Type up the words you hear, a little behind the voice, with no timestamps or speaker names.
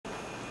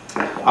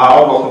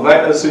I'm Lachlan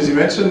Black, as Susie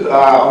mentioned.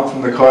 I'm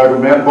from the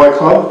Kyogle Mountain Bike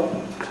Club,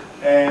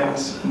 and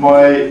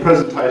my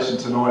presentation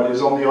tonight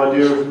is on the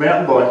idea of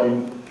mountain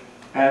biking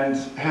and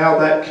how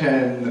that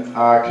can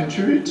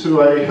contribute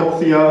to a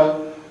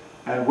healthier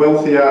and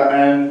wealthier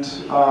and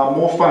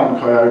more fun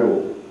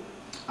Kyogle.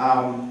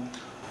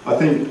 I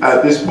think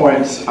at this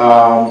point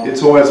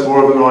it's almost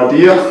more of an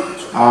idea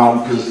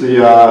because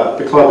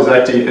the club is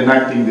actually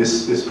enacting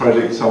this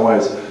project in some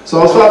ways.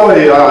 So I'll start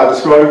by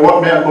describing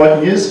what mountain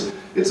biking is.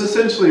 It's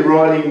essentially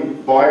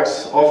riding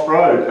bikes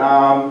off-road.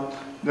 Now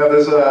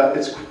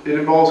it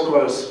involves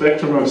quite a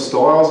spectrum of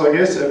styles, I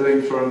guess,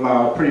 everything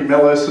from pretty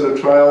mellow sort of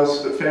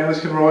trails that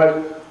families can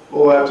ride,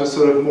 all the way up to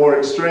sort of more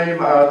extreme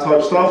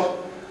type stuff.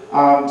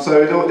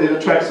 So it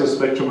attracts a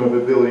spectrum of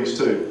abilities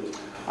too.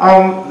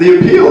 The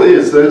appeal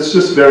is that it's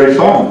just very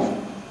fun.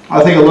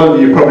 I think a lot of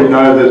you probably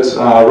know that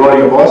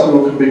riding a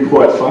bicycle can be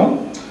quite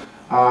fun.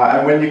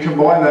 And when you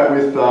combine that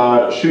with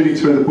shooting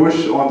through the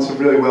bush on some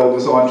really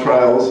well-designed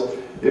trails,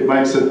 it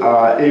makes it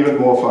even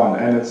more fun,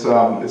 and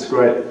it's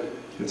great.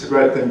 It's a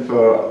great thing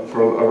for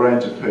a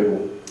range of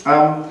people.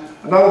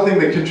 Another thing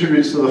that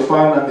contributes to the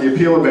fun and the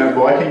appeal of mountain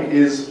biking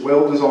is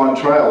well-designed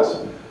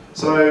trails.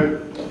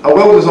 So a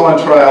well-designed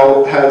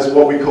trail has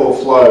what we call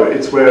flow.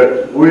 It's where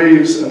it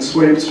weaves and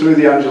sweeps through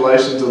the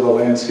undulations of the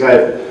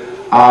landscape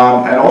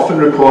and often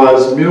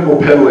requires minimal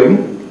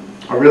pedalling.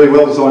 A really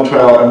well-designed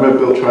trail and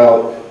well-built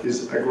trail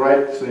is a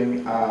great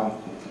thing,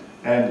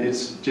 and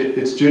it's due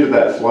to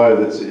that flow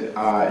that's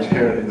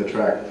inherent in the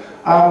track.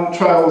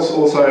 Trails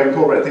also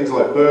incorporate things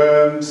like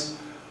berms,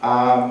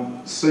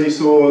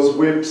 seesaws,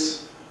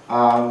 whips,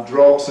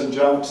 drops and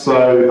jumps,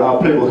 so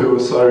people who are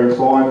so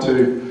inclined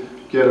to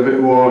get a bit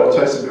more,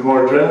 taste a bit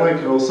more adrenaline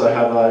can also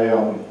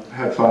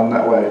have fun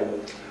that way.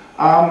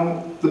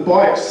 The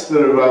bikes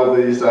that are available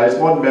these days,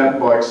 modern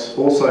mountain bikes,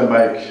 also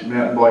make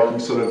mountain biking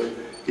sort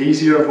of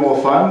easier and more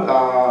fun.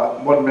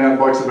 Modern mountain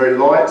bikes are very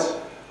light.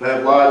 They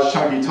have large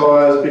chunky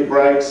tyres, big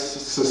brakes,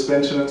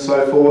 suspension and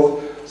so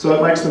forth. So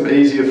it makes them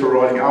easier for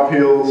riding up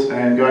hills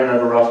and going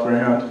over rough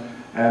ground,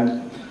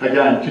 and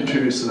again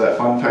contributes to that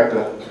fun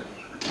factor.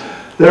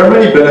 There are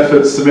many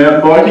benefits to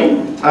mountain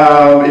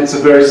biking. It's a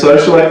very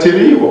social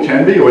activity, or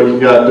can be, or you can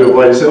go out and do it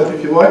by yourself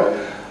if you like.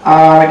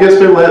 It gets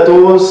people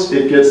outdoors,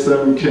 it gets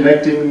them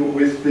connecting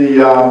with the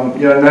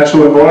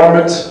natural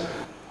environment.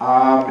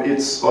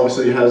 It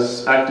obviously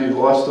has active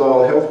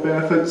lifestyle health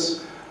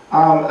benefits.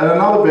 And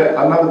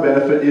another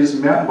benefit is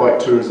mountain bike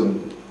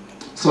tourism.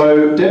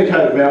 So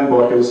dedicated mountain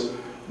bikers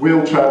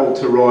will travel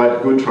to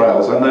ride good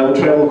trails, and they will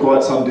travel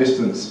quite some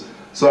distance.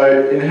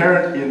 So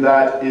inherent in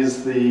that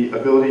is the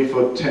ability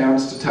for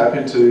towns to tap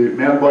into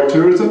mountain bike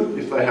tourism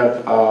if they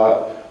have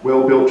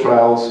well-built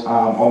trails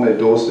on their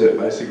doorstep,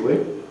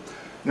 basically.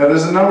 Now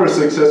there's a number of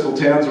successful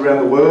towns around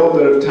the world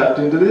that have tapped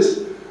into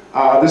this.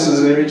 This is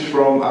an image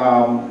from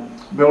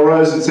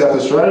Melrose in South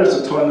Australia. It's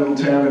a tiny little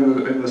town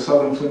in the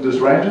southern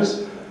Flinders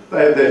Ranges.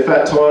 They have their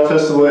Fat Tyre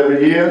Festival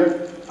every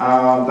year.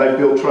 They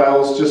build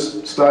trails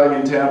just starting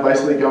in town,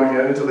 basically going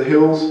out into the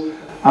hills.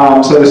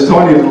 So this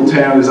tiny little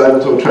town is able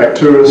to attract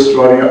tourists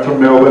driving up from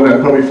Melbourne and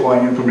probably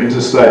flying in from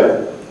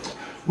interstate.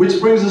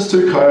 Which brings us to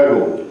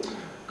Kyogle.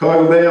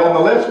 Kyogle there on the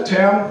left,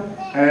 town,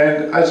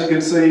 and as you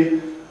can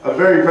see, a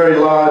very, very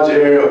large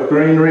area of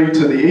greenery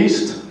to the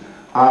east,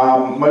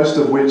 most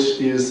of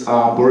which is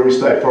Borrowby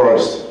State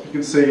Forest. You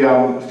can see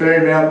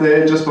Fairymount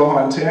there just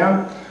behind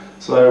town.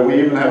 So we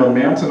even have a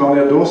mountain on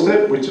our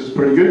doorstep, which is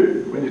pretty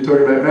good when you're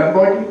talking about mountain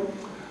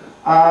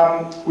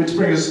biking. Which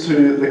brings us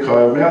to the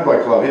Kyogle Mountain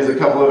Bike Club. Here's a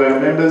couple of our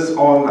members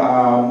on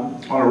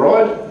a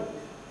ride,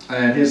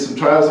 and here's some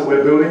trails that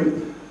we're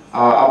building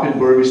up in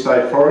Borrowby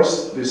State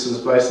Forest. This is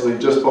basically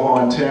just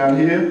behind town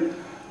here.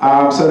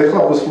 So the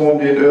club was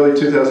formed in early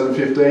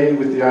 2015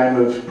 with the aim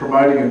of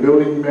promoting and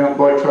building mountain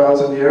bike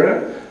trails in the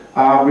area.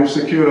 We've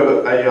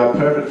secured a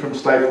permit from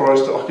State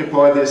Forest to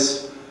occupy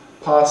this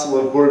parcel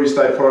of Borrowby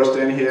State Forest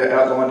down here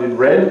outlined in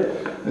red.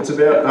 It's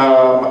about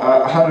a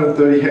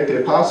 130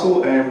 hectare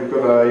parcel, and we've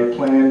got a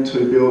plan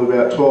to build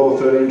about 12 or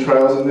 13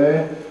 trails in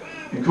there,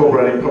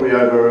 incorporating probably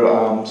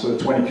over sort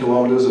of 20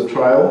 kilometres of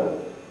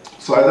trail.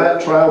 So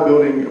that trail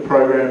building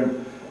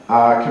program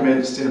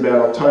commenced in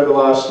about October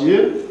last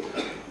year.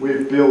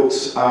 We've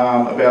built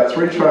about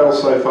 3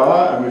 trails so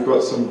far, and we've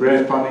got some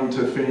grant funding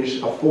to finish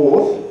a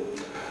 4th.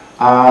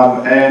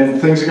 And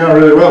things are going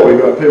really well.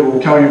 We've got people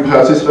coming and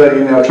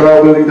participating in our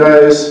trail building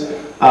days.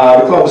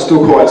 The club is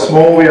still quite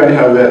small. We only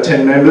have about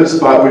 10 members,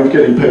 but we're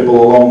getting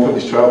people along for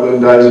these trail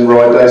building days and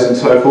ride days and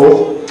so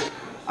forth.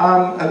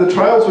 And the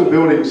trails we're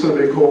building sort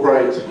of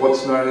incorporate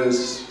what's known as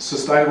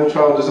sustainable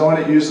trail design.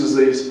 It uses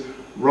these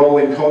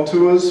rolling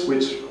contours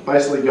which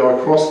basically go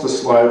across the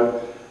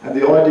slope, and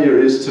the idea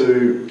is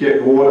to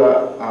get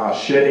water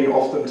shedding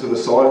off them to the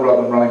side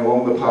rather than running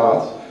along the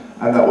path.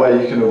 And that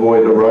way you can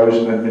avoid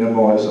erosion and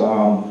minimise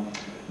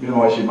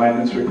your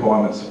maintenance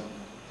requirements.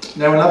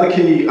 Now another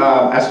key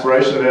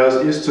aspiration of ours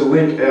is to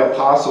link our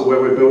parcel where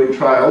we're building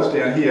trails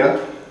down here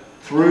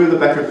through the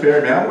back of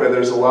Fairymount, where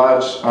there's a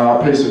large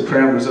piece of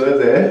Crown Reserve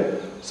there,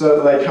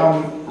 so that they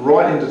come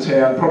right into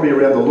town, probably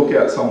around the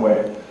lookout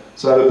somewhere.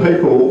 so that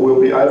people will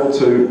be able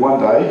to one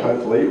day,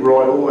 hopefully,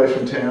 ride all the way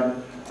from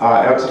town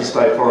out to the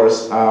state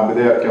forest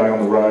without going on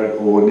the road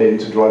or needing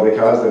to drive their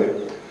cars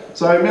there.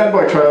 So mountain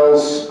bike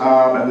trails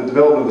and the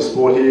development of the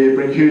sport here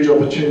bring huge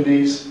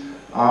opportunities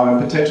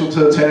and potential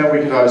to the town. We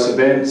could host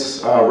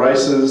events,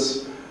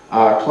 races,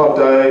 club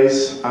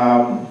days,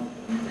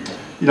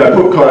 you know,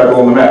 put Kyogle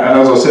on the map. And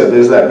as I said,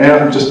 there's that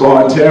mountain just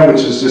behind town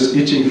which is just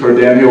itching for a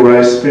downhill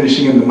race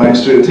finishing in the main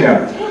street of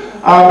town.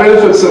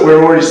 Benefits that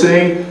we're already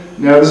seeing.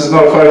 Now this is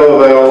not a photo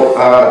of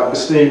our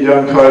esteemed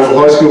young Kyogle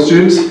High School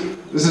students.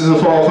 This is a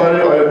file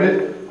photo, I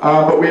admit,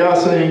 but we are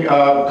seeing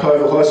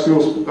Kyogle High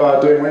Schools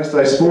doing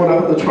Wednesday sport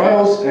up at the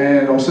trails,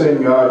 and I'm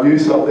seeing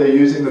youth up there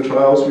using the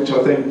trails, which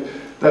I think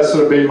that's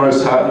sort of been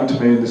most heartening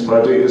to me in this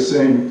project, is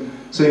seeing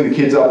the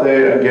kids up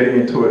there and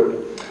getting into it.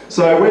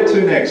 So where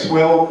to next?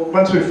 Well,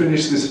 once we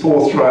finish this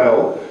 4th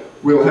trail,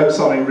 we'll have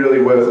something really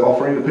worth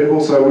offering to people,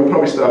 so we'll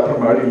probably start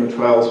promoting the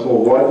trails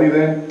more widely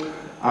then.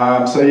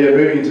 So yeah,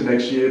 moving into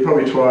next year,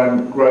 probably try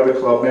and grow the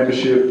club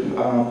membership,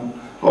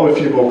 hold a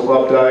few more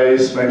club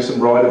days, maybe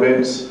some ride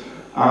events,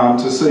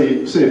 to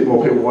see if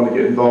more people want to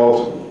get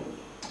involved.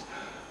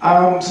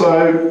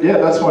 So yeah,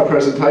 that's my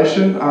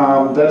presentation.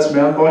 That's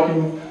mountain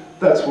biking.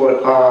 That's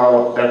what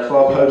our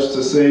club hopes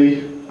to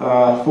see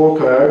for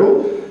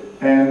Kyogle.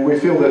 And we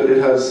feel that it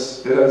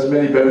has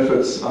many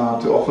benefits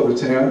to offer the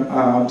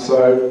town,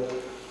 so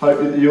hope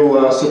that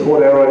you'll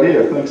support our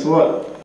idea. Thanks a lot.